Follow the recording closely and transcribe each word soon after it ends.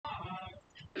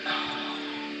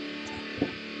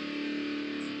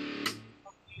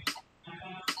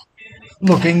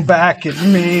Looking back at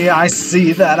me, I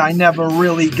see that I never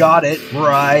really got it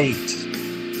right.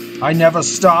 I never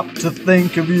stopped to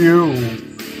think of you.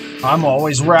 I'm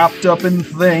always wrapped up in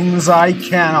things I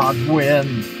cannot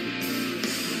win.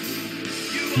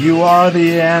 You are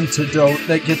the antidote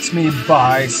that gets me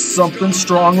by, something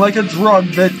strong like a drug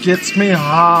that gets me high.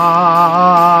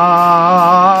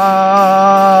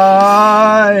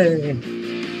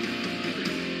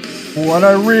 What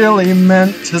I really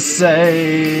meant to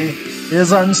say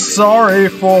is I'm sorry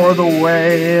for the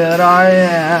way that I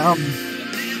am.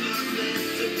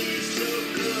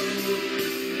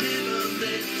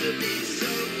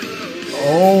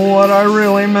 Oh, what I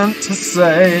really meant to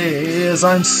say is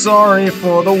I'm sorry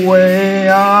for the way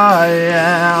I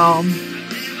am.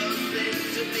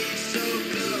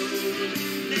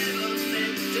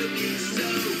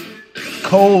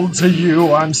 Cold to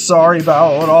you, I'm sorry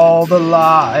about all the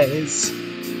lies.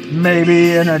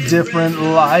 Maybe in a different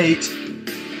light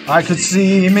I could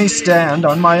see me stand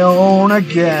on my own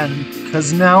again,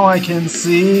 'cause now I can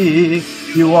see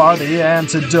you are the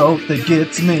antidote that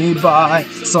gets me by,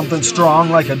 something strong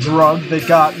like a drug that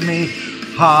got me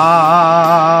high.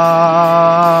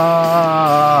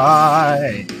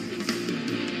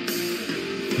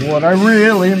 What I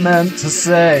really meant to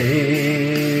say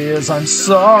is I'm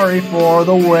sorry for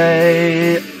the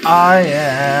way I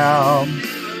am.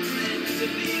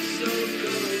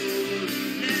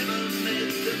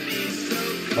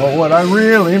 Oh, what I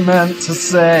really meant to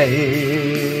say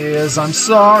is I'm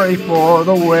sorry for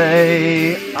the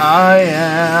way I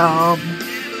am.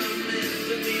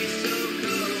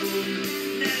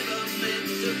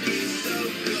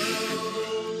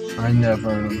 I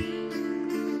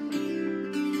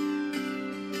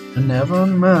never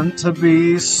meant to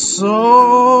be so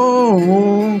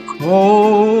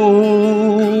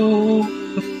cold.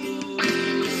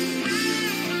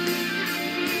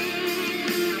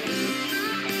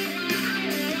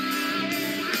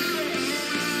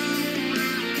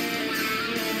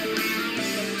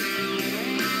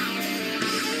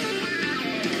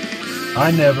 I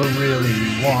never really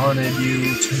wanted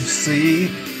you to see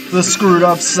the screwed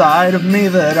up side of me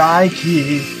that I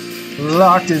keep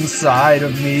locked inside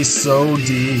of me so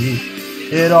deep.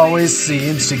 It always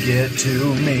seems to get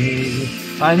to me.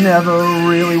 I never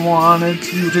really wanted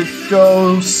you to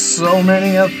go. So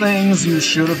many of things you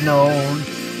should have known.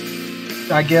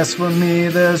 I guess for me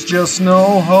there's just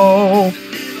no hope.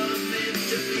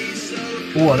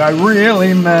 What I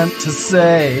really meant to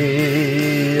say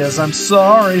is I'm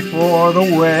sorry for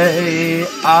the way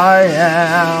I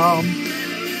am.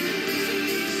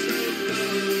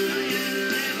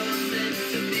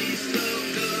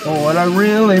 What I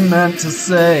really meant to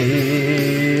say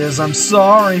is I'm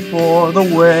sorry for the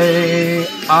way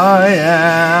I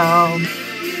am.